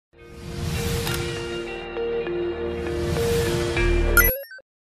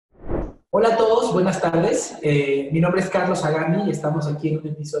Hola a todos, buenas tardes. Mi nombre es Carlos Agami y estamos aquí en un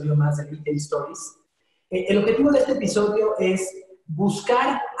episodio más de Retail Stories. El objetivo de este episodio es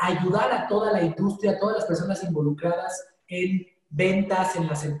buscar ayudar a toda la industria, a todas las personas involucradas en ventas, en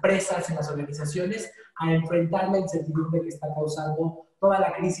las empresas, en las organizaciones, a enfrentar la incertidumbre que está causando toda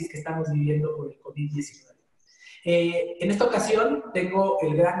la crisis que estamos viviendo por el COVID-19. En esta ocasión tengo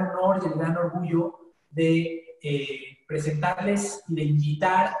el gran honor y el gran orgullo de presentarles y de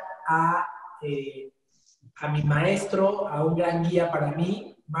invitar a mi maestro, a un gran guía para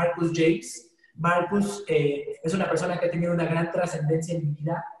mí, Marcus James. Marcus es una persona que ha tenido una gran trascendencia en mi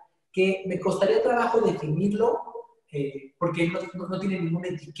vida, que me costaría trabajo definirlo, porque no tiene ninguna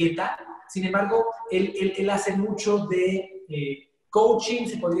etiqueta. Sin embargo, él hace mucho de coaching,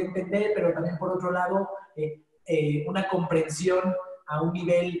 se podría entender, pero también por otro lado, una comprensión a un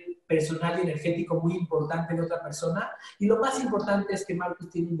nivel personal y energético muy importante de otra persona. Y lo más importante es que Marcus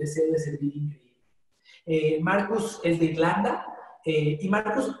tiene un deseo de servir increíble. Marcus es de Irlanda y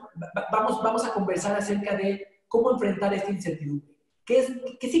Marcus, vamos a conversar acerca de cómo enfrentar esta incertidumbre.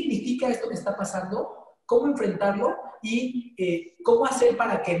 ¿Qué significa esto que está pasando? ¿Cómo enfrentarlo? Y cómo hacer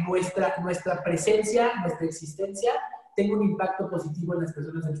para que nuestra presencia, nuestra existencia, tenga un impacto positivo en las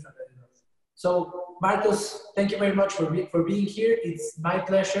personas de nuestro alrededor. So, Marcus, thank you very much for being here. It's my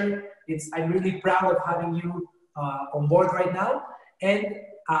pleasure. I'm really proud of having you on board right now, and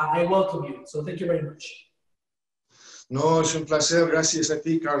I welcome you. So, thank you very much. No, es un placer. Gracias a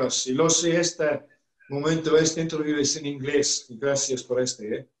ti, Carlos. Y lo sé, este momento, esta interview es en inglés. Gracias por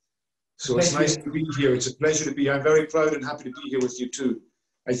este. So it's nice to be here. It's a pleasure to be here. I'm very proud and happy to be here with you too.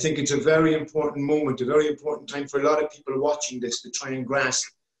 I think it's a very important moment, a very important time for a lot of people watching this to try and grasp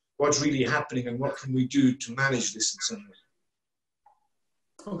what's really happening and what can we do to manage this in some way.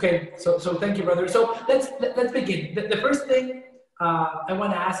 Okay, so thank you, brother. So let's begin. The first thing I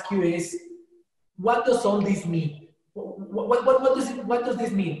want to ask you is, what does all this mean? What does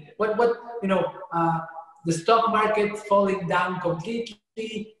this mean? The stock market falling down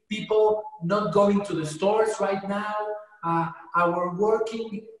completely, people not going to the stores right now, our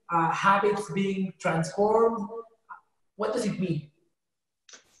working habits being transformed. What does it mean?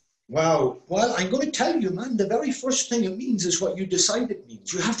 Wow. Well, I'm going to tell you, man, the very first thing it means is what you decide it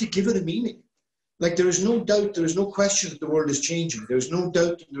means. You have to give it a meaning. Like, there is no doubt, there is no question that the world is changing. There is no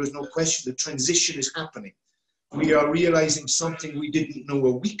doubt, there is no question that transition is happening. We are realizing something we didn't know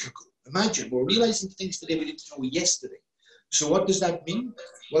a week ago. Imagine, we're realizing things today we didn't know yesterday. So what does that mean?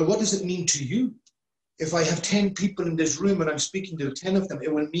 Well, what does it mean to you? If I have 10 people in this room and I'm speaking to 10 of them,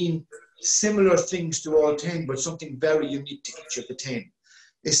 it will mean similar things to all 10, but something very unique to each of the 10.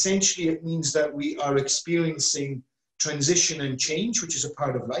 Essentially, it means that we are experiencing transition and change, which is a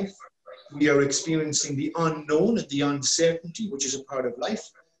part of life. We are experiencing the unknown and the uncertainty, which is a part of life.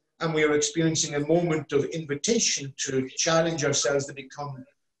 And we are experiencing a moment of invitation to challenge ourselves to become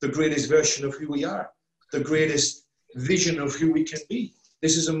the greatest version of who we are, the greatest vision of who we can be.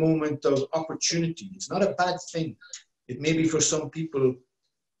 This is a moment of opportunity. It's not a bad thing. It may be for some people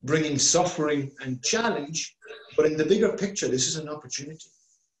bringing suffering and challenge, but in the bigger picture, this is an opportunity.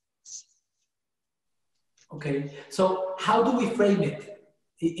 Okay, so how do we frame it?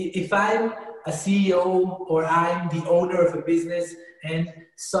 If I'm a CEO or I'm the owner of a business and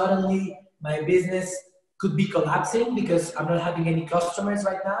suddenly my business could be collapsing because I'm not having any customers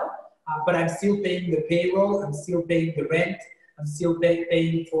right now, but I'm still paying the payroll, I'm still paying the rent, I'm still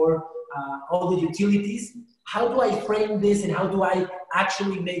paying for all the utilities. How do I frame this and how do I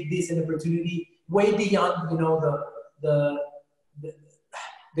actually make this an opportunity way beyond,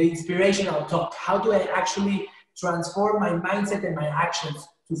 the inspirational talk? How do I actually transform my mindset and my actions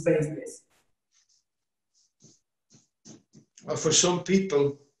to face this? Well, for some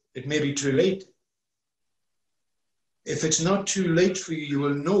people, it may be too late. If it's not too late for you, you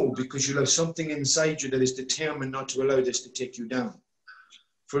will know because you'll have something inside you that is determined not to allow this to take you down.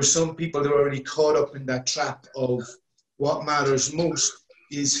 For some people, they're already caught up in that trap of what matters most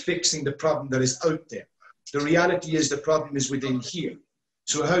is fixing the problem that is out there. The reality is the problem is within here.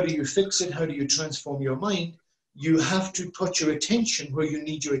 So how do you fix it? How do you transform your mind? You have to put your attention where you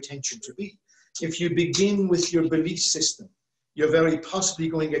need your attention to be. If you begin with your belief system, you're very possibly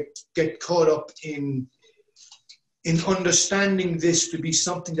going to get caught up in understanding this to be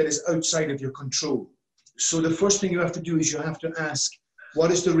something that is outside of your control. So the first thing you have to do is you have to ask,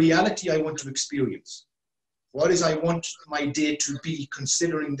 what is the reality I want to experience? What is I want my day to be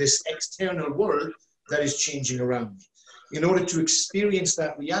considering this external world that is changing around me? In order to experience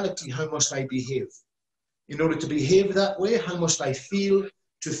that reality, how must I behave? In order to behave that way, how must I feel?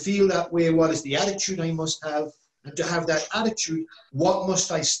 To feel that way, what is the attitude I must have? and to have that attitude, what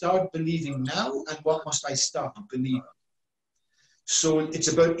must I start believing now and what must I stop believing? So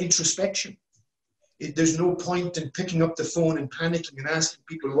it's about introspection. There's no point in picking up the phone and panicking and asking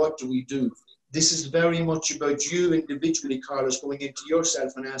people, what do we do? This is very much about you individually, Carlos, going into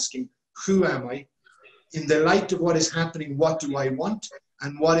yourself and asking, who am I? In the light of what is happening, what do I want?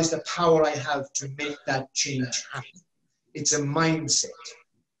 And what is the power I have to make that change happen? It's a mindset.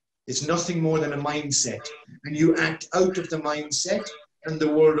 It's nothing more than a mindset. And you act out of the mindset, and the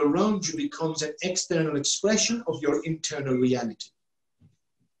world around you becomes an external expression of your internal reality.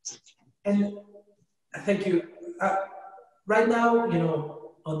 And thank you. Right now, you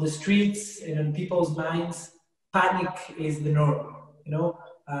know, on the streets and in people's minds, panic is the norm. You know,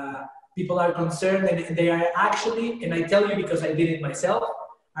 people are concerned, and they are actually, and I tell you because I did it myself,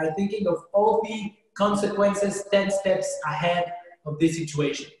 are thinking of all the consequences 10 steps ahead of this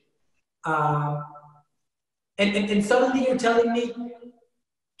situation. And suddenly you're telling me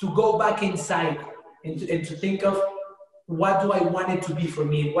to go back inside and to think of what do I want it to be for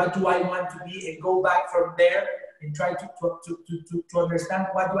me? What do I want to be? And go back from there and try to understand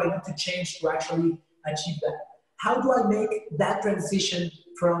what do I need to change to actually achieve that. How do I make that transition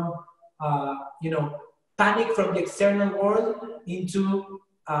from, you know, panic from the external world into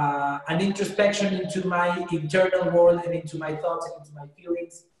an introspection into my internal world and into my thoughts and into my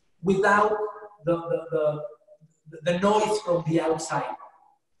feelings without the noise from the outside?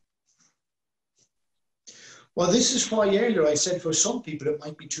 Well, this is why earlier I said for some people it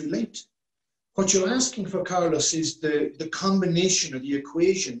might be too late. What you're asking for, Carlos, is the combination or the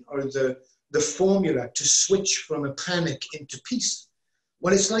equation or the formula to switch from a panic into peace.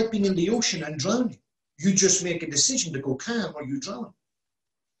 Well, it's like being in the ocean and drowning. You just make a decision to go calm or you drown.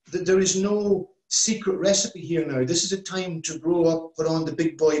 There is no secret recipe here now. This is a time to grow up, put on the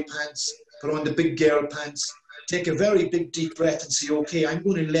big boy pants, put on the big girl pants, take a very big deep breath and say, okay, I'm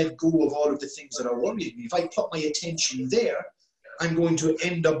going to let go of all of the things that are worrying me. If I put my attention there, I'm going to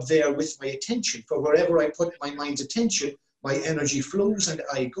end up there with my attention. For wherever I put my mind's attention, my energy flows and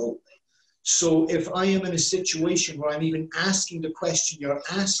I go. So if I am in a situation where I'm even asking the question you're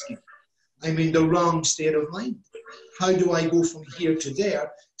asking, I'm in the wrong state of mind. How do I go from here to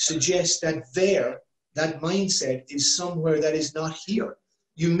there? Suggest that there, that mindset is somewhere that is not here.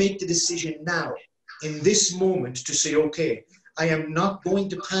 You make the decision now, in this moment, to say, okay, I am not going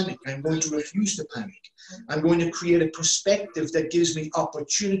to panic. I'm going to refuse to panic. I'm going to create a perspective that gives me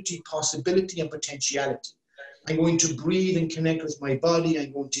opportunity, possibility, and potentiality. I'm going to breathe and connect with my body.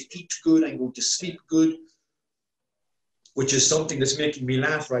 I'm going to eat good. I'm going to sleep good, which is something that's making me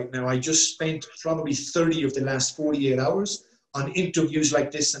laugh right now. I just spent probably 30 of the last 48 hours on interviews like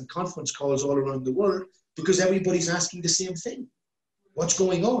this and conference calls all around the world because everybody's asking the same thing. What's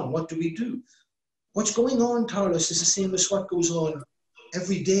going on? What do we do? What's going on, Carlos, is the same as what goes on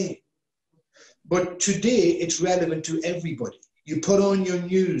every day. But today, it's relevant to everybody. You put on your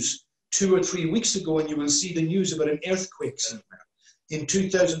news 2 or 3 weeks ago and you will see the news about an earthquake somewhere. In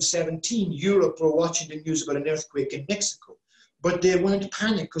 2017, Europe were watching the news about an earthquake in Mexico, but they weren't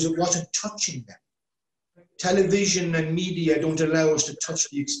panicked because it wasn't touching them. Television and media don't allow us to touch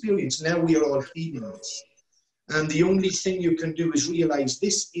the experience. Now we are all feeling this. And the only thing you can do is realize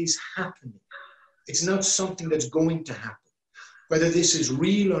this is happening. It's not something that's going to happen. Whether this is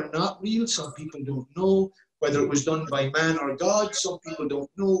real or not real, some people don't know. Whether it was done by man or God, some people don't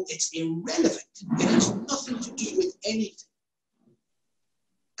know. It's irrelevant. It has nothing to do with anything.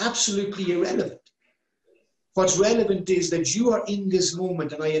 Absolutely irrelevant. What's relevant is that you are in this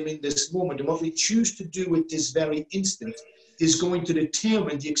moment and I am in this moment, and what we choose to do with this very instant is going to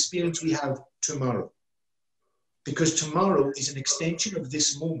determine the experience we have tomorrow. Because tomorrow is an extension of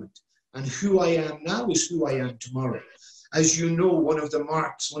this moment, and who I am now is who I am tomorrow. As you know, one of the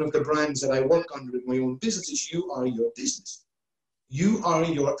marks, one of the brands that I work under in my own business is you are your business. You are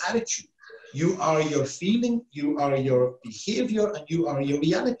your attitude. You are your feeling, you are your behavior, and you are your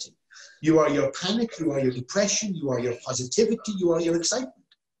reality. You are your panic, you are your depression, you are your positivity, you are your excitement.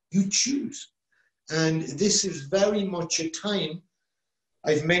 You choose. And this is very much a time,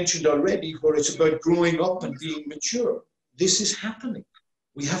 I've mentioned already, where it's about growing up and being mature. This is happening.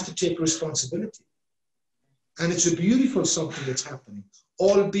 We have to take responsibility. And it's a beautiful something that's happening,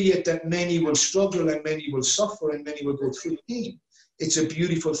 albeit that many will struggle and many will suffer and many will go through pain. It's a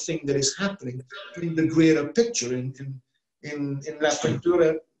beautiful thing that is happening in the greater picture, in la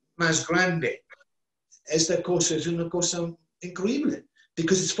pintura más grande. Esta cosa es una cosa increíble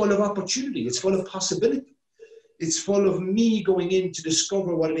because it's full of opportunity. It's full of possibility. It's full of me going in to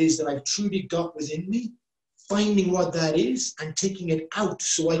discover what it is that I've truly got within me, finding what that is and taking it out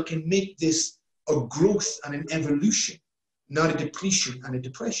so I can make this a growth and an evolution, not a depletion and a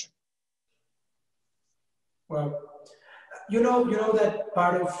depression. Well, you know that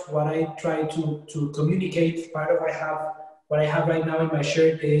part of what I try to communicate, part of what I have right now in my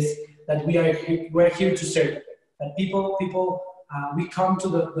shirt is that we're here to serve. That people, we come to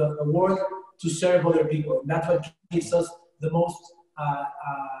the world to serve other people. And that's what gives us the most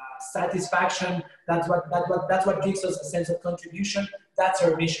satisfaction. That's what gives us a sense of contribution. That's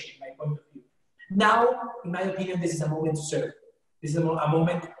our mission, in my point of view. Now, in my opinion, this is a moment to serve. This is a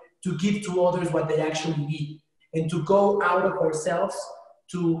moment to give to others what they actually need, and to go out of ourselves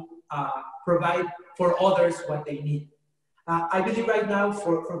to provide for others what they need. I believe right now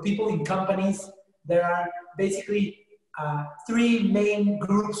for people in companies, there are basically three main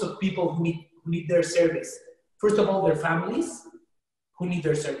groups of people who need their service. First of all, their families, who need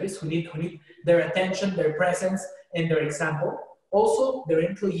their service, who need their attention, their presence, and their example. Also, their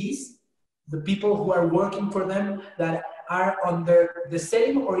employees, the people who are working for them that are under the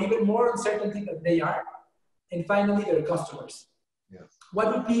same or even more uncertainty that they are. And finally, their customers. Yeah.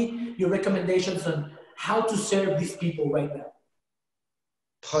 What would be your recommendations on how to serve these people right now?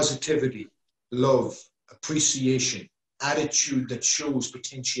 Positivity, love, appreciation, attitude that shows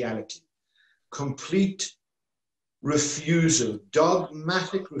potentiality, complete refusal,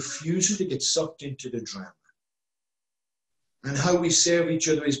 dogmatic refusal to get sucked into the drama. And how we serve each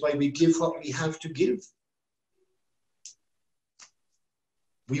other is by we give what we have to give.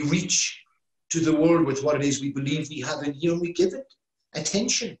 We reach to the world with what it is we believe we have in here, and we give it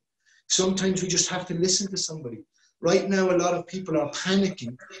attention. Sometimes we just have to listen to somebody. Right now, a lot of people are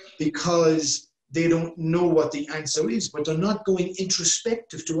panicking because they don't know what the answer is, but they're not going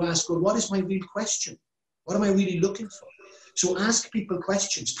introspective to ask, well, what is my real question? What am I really looking for? So ask people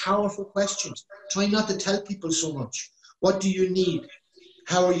questions, powerful questions. Try not to tell people so much. What do you need?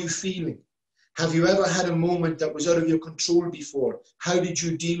 How are you feeling? Have you ever had a moment that was out of your control before? How did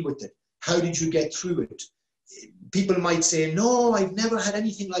you deal with it? How did you get through it? People might say, no, I've never had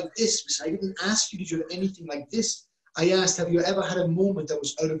anything like this. I didn't ask you, did you have anything like this? I asked, have you ever had a moment that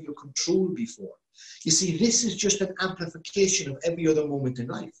was out of your control before? You see, this is just an amplification of every other moment in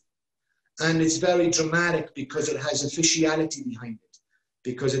life. And it's very dramatic because it has officiality behind it,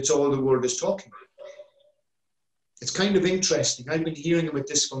 because it's all the world is talking about. It's kind of interesting. I've been hearing about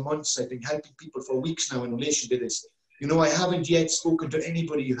this for months. I've been helping people for weeks now in relation to this. You know, I haven't yet spoken to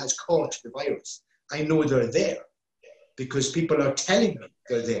anybody who has caught the virus. I know they're there because people are telling me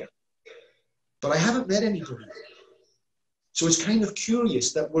they're there. But I haven't met anybody. So it's kind of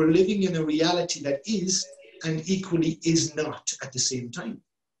curious that we're living in a reality that is and equally is not at the same time.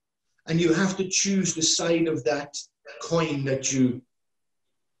 And you have to choose the side of that coin that you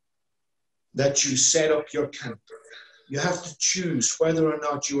set up your camp. You have to choose whether or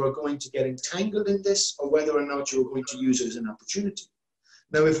not you are going to get entangled in this or whether or not you're going to use it as an opportunity.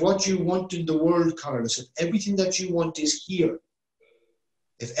 Now, if what you want in the world, Carlos, if everything that you want is here,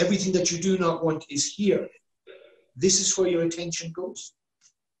 if everything that you do not want is here, this is where your attention goes.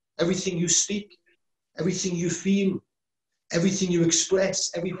 Everything you speak, everything you feel, everything you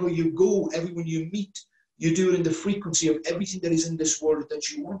express, everywhere you go, everyone you meet, you do it in the frequency of everything that is in this world that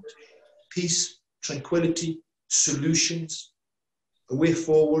you want. Peace, tranquility, solutions, a way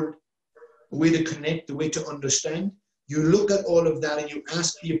forward, a way to connect, a way to understand. You look at all of that and you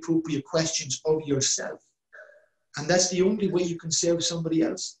ask the appropriate questions of yourself. And that's the only way you can serve somebody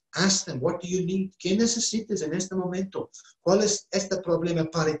else. Ask them, what do you need? ¿Qué necesitas en este momento? ¿Cuál es este problema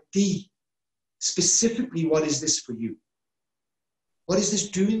para ti? Specifically, what is this for you? What is this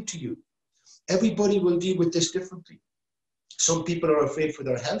doing to you? Everybody will deal with this differently. Some people are afraid for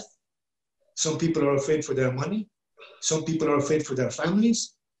their health. Some people are afraid for their money. Some people are afraid for their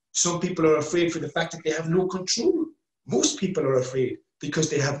families. Some people are afraid for the fact that they have no control. Most people are afraid because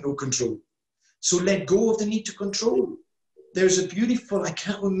they have no control. So let go of the need to control. There's a beautiful, I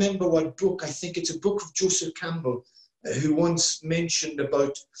can't remember what book, I think it's a book of Joseph Campbell, who once mentioned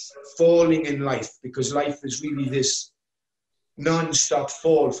about falling in life, because life is really this non-stop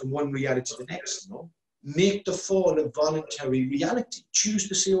fall from one reality to the next, you know? Make the fall a voluntary reality. Choose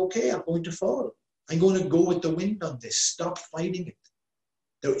to say, okay, I'm going to fall. I'm going to go with the wind on this. Stop fighting it.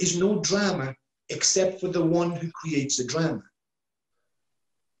 There is no drama except for the one who creates the drama.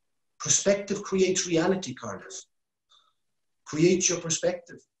 Perspective creates reality, Carlos. Create your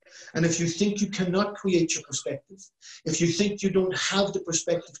perspective. And if you think you cannot create your perspective, if you think you don't have the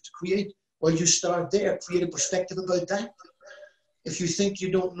perspective to create, well, you start there. Create a perspective about that. If you think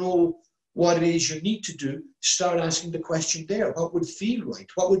you don't know what it is you need to do, start asking the question there. What would feel right?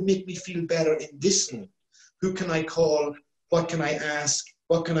 What would make me feel better in this moment? Who can I call? What can I ask?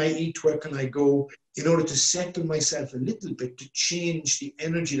 what can I eat, where can I go, in order to settle myself a little bit, to change the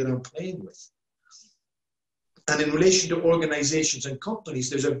energy that I'm playing with. And in relation to organizations and companies,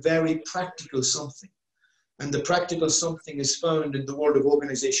 there's a very practical something. And the practical something is found in the world of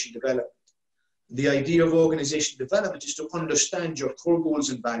organization development. The idea of organization development is to understand your core goals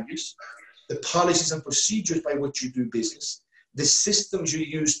and values, the policies and procedures by which you do business, the systems you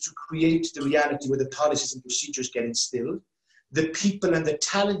use to create the reality where the policies and procedures get instilled, the people and the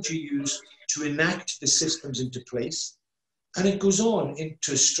talent you use to enact the systems into place. And it goes on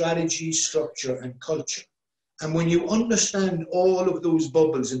into strategy, structure, and culture. And when you understand all of those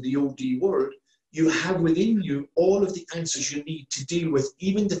bubbles in the OD world, you have within you all of the answers you need to deal with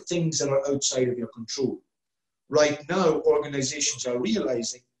even the things that are outside of your control. Right now, organizations are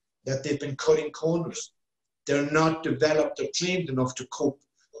realizing that they've been cutting corners. They're not developed or trained enough to cope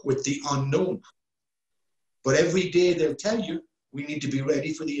with the unknown. But every day they'll tell you, we need to be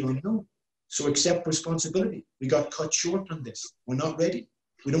ready for the unknown. So accept responsibility. We got cut short on this. We're not ready.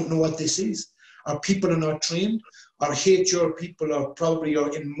 We don't know what this is. Our people are not trained. Our HR people are probably,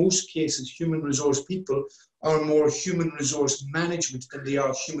 or in most cases, human resource people are more human resource management than they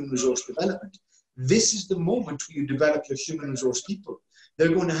are human resource development. This is the moment where you develop your human resource people.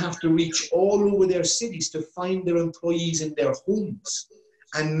 They're going to have to reach all over their cities to find their employees in their homes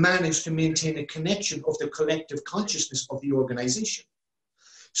and manage to maintain a connection of the collective consciousness of the organization.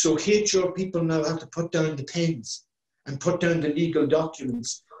 So HR people now have to put down the pens and put down the legal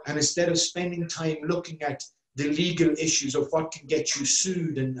documents. And instead of spending time looking at the legal issues of what can get you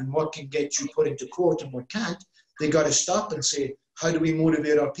sued and what can get you put into court and what can't, they got to stop and say, how do we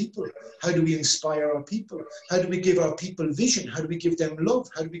motivate our people? How do we inspire our people? How do we give our people vision? How do we give them love?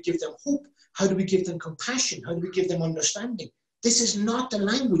 How do we give them hope? How do we give them compassion? How do we give them understanding? This is not the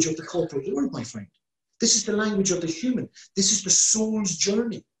language of the corporate world, my friend. This is the language of the human. This is the soul's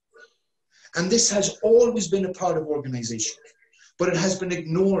journey. And this has always been a part of organization, but it has been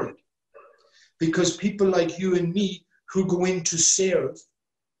ignored because people like you and me who go in to serve,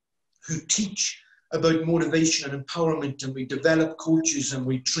 who teach about motivation and empowerment, and we develop coaches and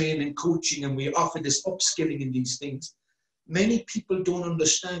we train in coaching and we offer this upskilling in these things, many people don't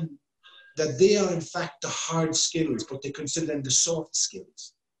understand that they are in fact the hard skills, but they consider them the soft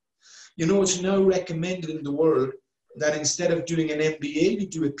skills. You know, it's now recommended in the world that instead of doing an MBA, you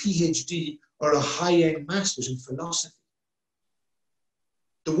do a PhD or a high-end master's in philosophy.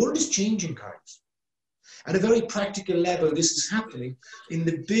 The world is changing, Carlos. At a very practical level, this is happening in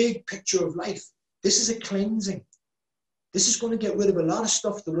the big picture of life. This is a cleansing. This is going to get rid of a lot of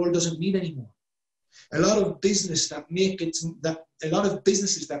stuff the world doesn't need anymore. A lot of businesses that make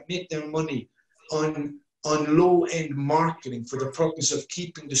their money on low-end marketing for the purpose of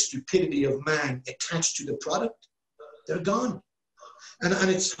keeping the stupidity of man attached to the product, they're gone. And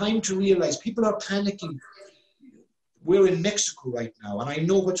it's time to realize people are panicking. We're in Mexico right now, and I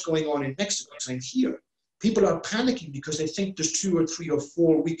know what's going on in Mexico because I'm here. People are panicking because they think there's 2 or 3 or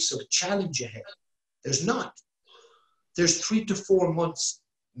 4 weeks of challenge ahead. There's not. There's 3 to 4 months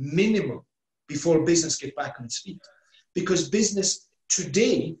minimum before business gets back on its feet. Because business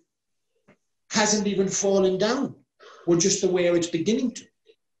today hasn't even fallen down. We're just aware it's beginning to.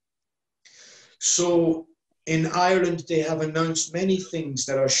 So in Ireland, they have announced many things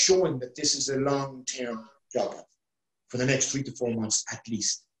that are showing that this is a long-term job for the next 3 to 4 months at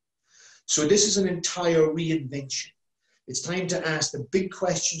least. So this is an entire reinvention. It's time to ask the big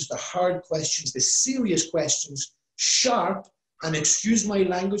questions, the hard questions, the serious questions, sharp, and excuse my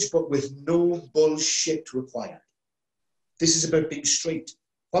language, but with no bullshit required. This is about being straight.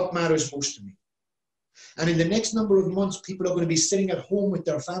 What matters most to me? And in the next number of months, people are going to be sitting at home with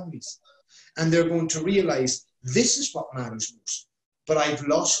their families, and they're going to realize this is what matters most. But I've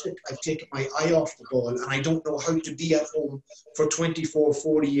lost it. I've taken my eye off the ball, and I don't know how to be at home for 24,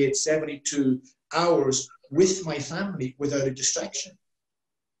 48, 72 hours with my family without a distraction.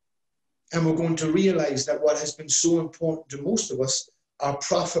 And we're going to realize that what has been so important to most of us are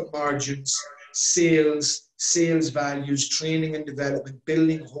profit margins, sales values, training and development,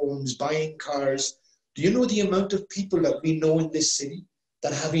 building homes, buying cars. Do you know the amount of people that we know in this city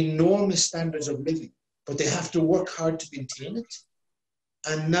that have enormous standards of living, but they have to work hard to maintain it?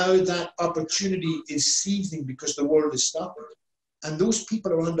 And now that opportunity is seizing because the world is stopping. And those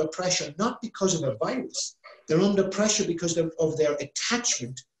people are under pressure, not because of a virus. They're under pressure because of their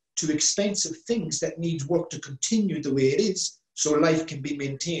attachment to expensive things that need work to continue the way it is so life can be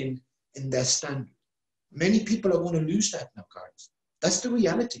maintained in their standard. Many people are going to lose that now, Carlos. That's the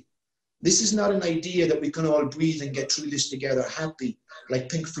reality. This is not an idea that we can all breathe and get through this together happy, like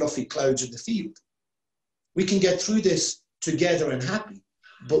pink fluffy clouds in the field. We can get through this together and happy,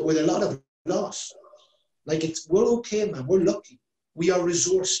 but with a lot of loss. Like, we're okay, man. We're lucky. We are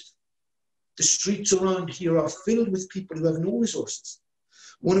resourced. The streets around here are filled with people who have no resources.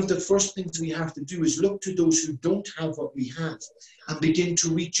 One of the first things we have to do is look to those who don't have what we have and begin to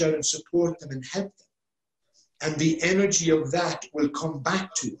reach out and support them and help them. And the energy of that will come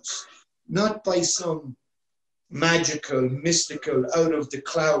back to us, not by some magical, mystical, out of the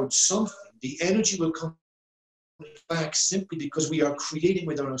clouds something. The energy will come back simply because we are creating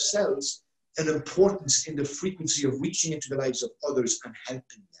within ourselves an importance in the frequency of reaching into the lives of others and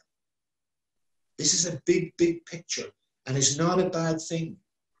helping them. This is a big, big picture, and it's not a bad thing.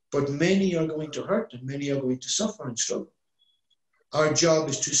 But many are going to hurt and many are going to suffer and struggle. Our job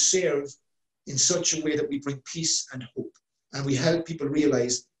is to serve in such a way that we bring peace and hope. And we help people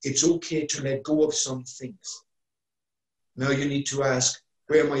realize it's okay to let go of some things. Now you need to ask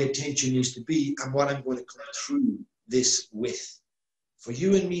where my attention needs to be and what I'm going to come through this with. For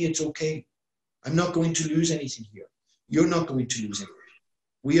you and me, it's okay. I'm not going to lose anything here. You're not going to lose anything.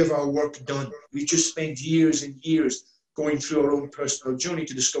 We have our work done. We just spent years and years going through our own personal journey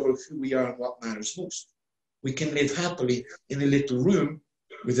to discover who we are and what matters most. We can live happily in a little room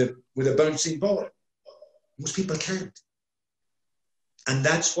with a bouncing ball. Most people can't. And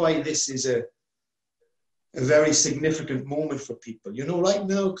that's why this is a very significant moment for people. You know, right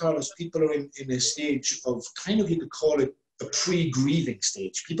now, Carlos, people are in a stage of kind of, you could call it a pre-grieving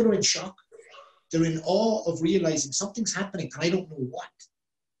stage. People are in shock. They're in awe of realizing something's happening and I don't know what.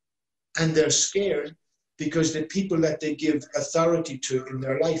 And they're scared because the people that they give authority to in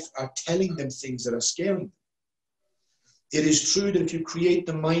their life are telling them things that are scaring them. It is true that if you create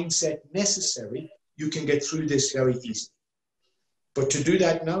the mindset necessary, you can get through this very easily. But to do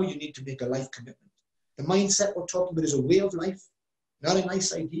that now, you need to make a life commitment. The mindset we're talking about is a way of life, not a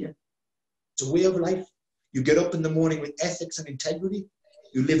nice idea. It's a way of life. You get up in the morning with ethics and integrity.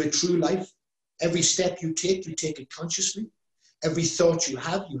 You live a true life. Every step you take it consciously. Every thought you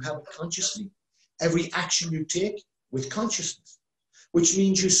have it consciously. Every action you take with consciousness, which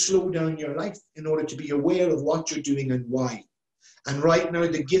means you slow down your life in order to be aware of what you're doing and why. And right now,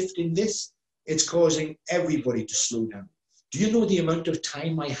 the gift in this, it's causing everybody to slow down. Do you know the amount of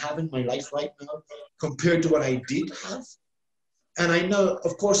time I have in my life right now compared to what I did have? And I know,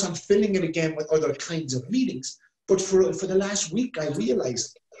 of course, I'm filling it again with other kinds of meetings. But for the last week, I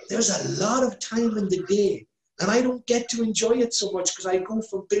realized there's a lot of time in the day. And I don't get to enjoy it so much because I go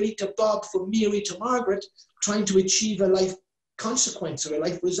from Billy to Bob, from Mary to Margaret, trying to achieve a life consequence or a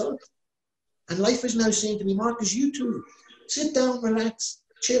life result. And life is now saying to me, Marcus, you too, sit down, relax,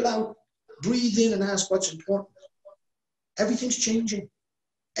 chill out, breathe in and ask what's important. Everything's changing.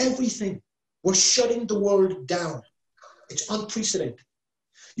 Everything. We're shutting the world down. It's unprecedented.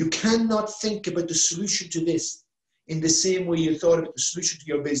 You cannot think about the solution to this in the same way you thought about the solution to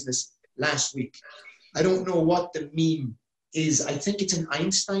your business last week. I don't know what the meme is. I think it's an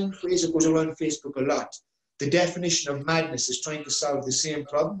Einstein phrase that goes around Facebook a lot. The definition of madness is trying to solve the same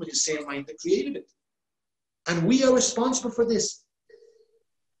problem with the same mind that created it. And we are responsible for this.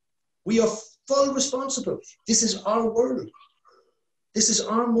 We are full responsible. This is our world. This is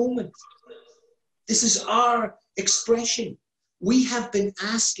our moment. This is our expression. We have been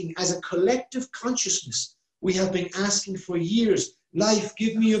asking as a collective consciousness, we have been asking for years, life,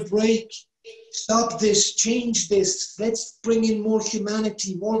 give me a break. Stop this, change this. Let's bring in more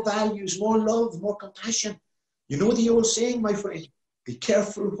humanity, more values, more love, more compassion. You know the old saying, my friend, be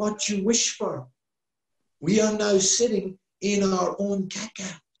careful what you wish for. We are now sitting in our own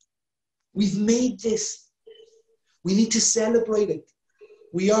caca. We've made this. We need to celebrate it.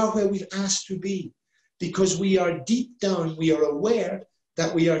 We are where we've asked to be because we are deep down, we are aware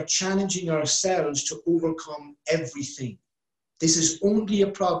that we are challenging ourselves to overcome everything. This is only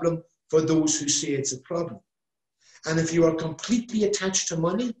a problem for those who say it's a problem. And if you are completely attached to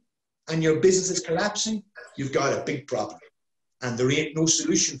money and your business is collapsing, you've got a big problem. And there ain't no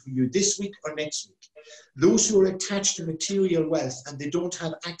solution for you this week or next week. Those who are attached to material wealth and they don't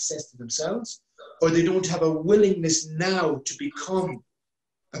have access to themselves, or they don't have a willingness now to become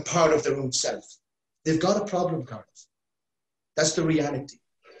a part of their own self, they've got a problem, Carlos. That's the reality.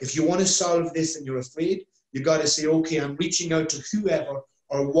 If you want to solve this and you're afraid, you've got to say, okay, I'm reaching out to whoever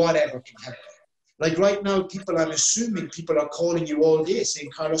or whatever can help. Like right now, I'm assuming people are calling you all day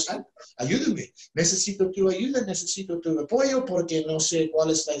saying, Carlos, help, ayúdame, necesito tu ayuda, necesito tu apoyo porque no sé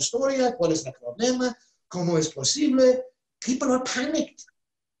cuál es la historia, cuál es el problema, cómo es posible. People are panicked.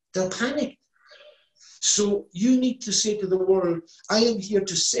 They're panicked. So you need to say to the world, I am here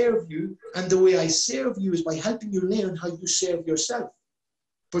to serve you, and the way I serve you is by helping you learn how you serve yourself.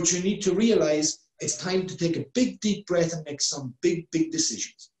 But you need to realize It's time to take a big, deep breath and make some big, big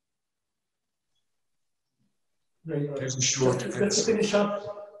decisions. Very good. There's a short Just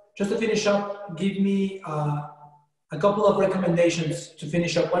to finish up, give me a couple of recommendations to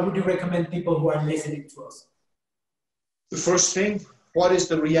finish up. What would you recommend people who are listening to us? The first thing, what is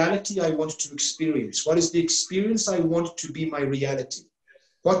the reality I want to experience? What is the experience I want to be my reality?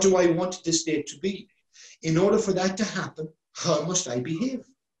 What do I want this day to be? In order for that to happen, how must I behave?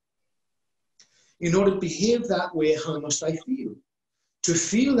 In order to behave that way, how must I feel? To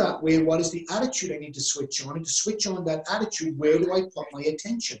feel that way, what is the attitude I need to switch on? And to switch on that attitude, where do I put my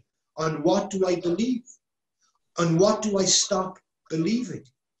attention? On what do I believe? On what do I stop believing?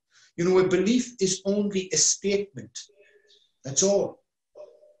 You know, a belief is only a statement. That's all.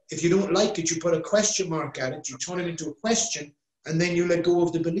 If you don't like it, you put a question mark at it, you turn it into a question, and then you let go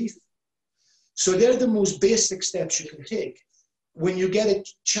of the belief. So they're the most basic steps you can take. When you get a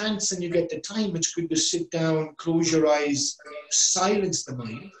chance and you get the time, it's good to sit down, close your eyes, silence the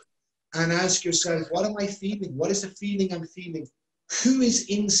mind, and ask yourself, what am I feeling? What is the feeling I'm feeling? Who is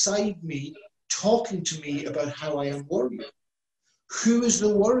inside me talking to me about how I am worried? Who is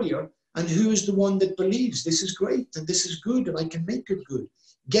the worrier and who is the one that believes this is great and this is good and I can make it good?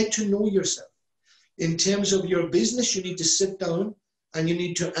 Get to know yourself. In terms of your business, you need to sit down and you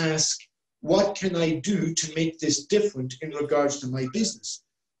need to ask, what can I do to make this different in regards to my business?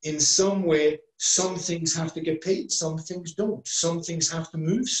 In some way, some things have to get paid, some things don't. Some things have to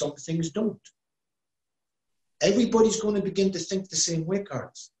move, some things don't. Everybody's going to begin to think the same way,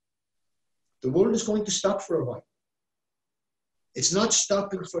 Carlos. The world is going to stop for a while. It's not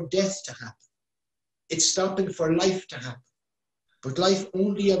stopping for death to happen. It's stopping for life to happen. But life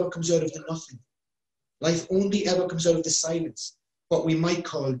only ever comes out of the nothing. Life only ever comes out of the silence, what we might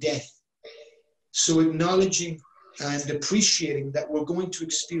call death. So acknowledging and appreciating that we're going to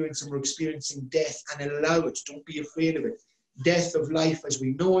experience and we're experiencing death, and allow it. Don't be afraid of it. Death of life as we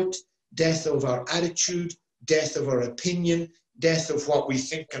know it, death of our attitude, death of our opinion, death of what we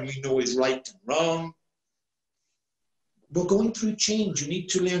think and we know is right and wrong. We're going through change. You need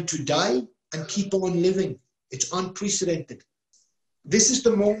to learn to die and keep on living. It's unprecedented. This is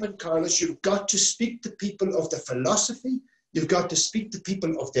the moment, Carlos, you've got to speak to people of the philosophy, you've got to speak to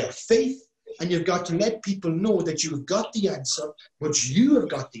people of their faith, and you've got to let people know that you've got the answer, but you have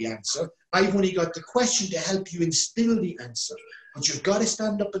got the answer. I've only got the question to help you instill the answer. But you've got to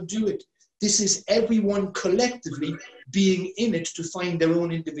stand up and do it. This is everyone collectively being in it to find their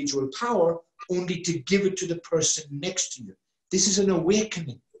own individual power, only to give it to the person next to you. This is an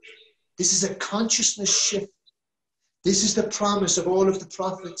awakening. This is a consciousness shift. This is the promise of all of the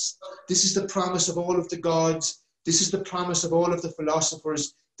prophets. This is the promise of all of the gods. This is the promise of all of the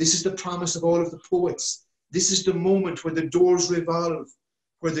philosophers. This is the promise of all of the poets. This is the moment where the doors revolve,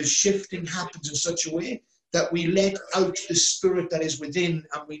 where the shifting happens in such a way that we let out the spirit that is within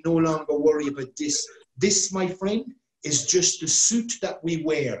and we no longer worry about this. This, my friend, is just the suit that we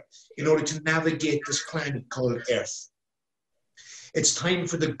wear in order to navigate this planet called Earth. It's time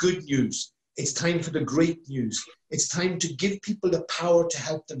for the good news. It's time for the great news. It's time to give people the power to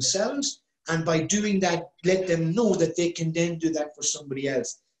help themselves, and by doing that, let them know that they can then do that for somebody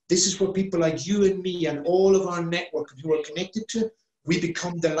else. This is where people like you and me and all of our network who are connected to, we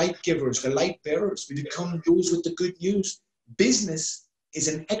become the light givers, the light bearers. We become those with the good news. Business is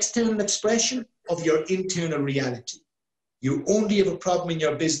an external expression of your internal reality. You only have a problem in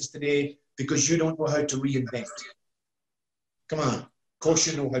your business today because you don't know how to reinvent. Come on, of course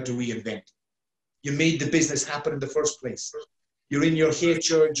you know how to reinvent. You made the business happen in the first place. You're in your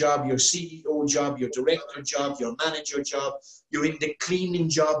HR job, your CEO job, your director job, your manager job. You're in the cleaning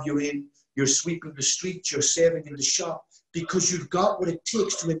job you're sweeping the streets, you're serving in the shop, because you've got what it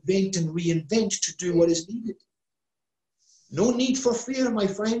takes to invent and reinvent to do what is needed. No need for fear, my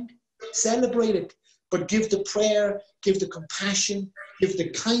friend. Celebrate it, but give the prayer, give the compassion, give the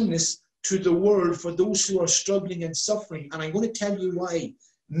kindness to the world for those who are struggling and suffering. And I'm going to tell you why.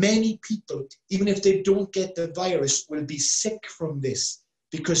 Many people, even if they don't get the virus, will be sick from this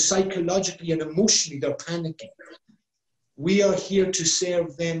because psychologically and emotionally they're panicking. We are here to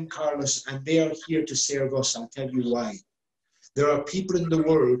serve them, Carlos, and they are here to serve us. I'll tell you why. There are people in the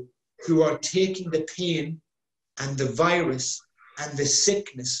world who are taking the pain and the virus and the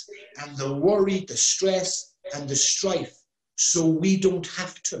sickness and the worry, the stress and the strife, so we don't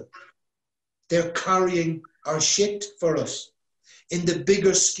have to. They're carrying our shit for us. In the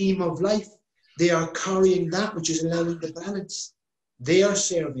bigger scheme of life, they are carrying that which is allowing the balance. They are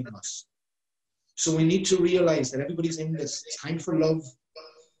serving us. So we need to realize that everybody's in this. It's time for love.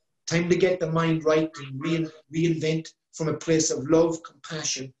 Time to get the mind right and reinvent from a place of love,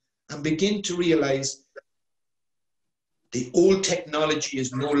 compassion, and begin to realize the old technology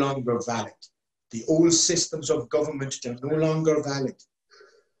is no longer valid. The old systems of government, they're no longer valid.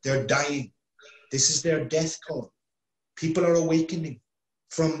 They're dying. This is their death call. People are awakening.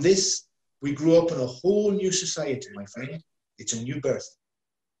 From this, we grew up in a whole new society, my friend. It's a new birth.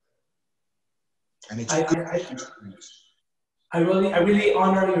 And it's I really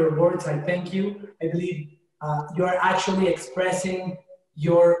honor your words. I thank you. I believe you are actually expressing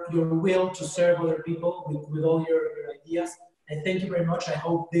your will to serve other people with all your ideas. I thank you very much. I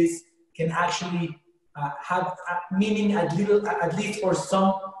hope this can actually have a meaning at least for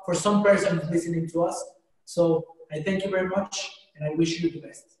some person listening to us. So I thank you very much, and I wish you the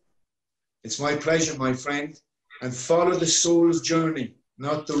best. It's my pleasure, my friend. And follow the soul's journey,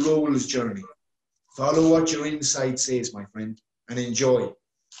 not the role's journey. Follow what your inside says, my friend, and enjoy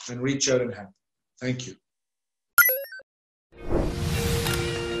and reach out and help. Thank you.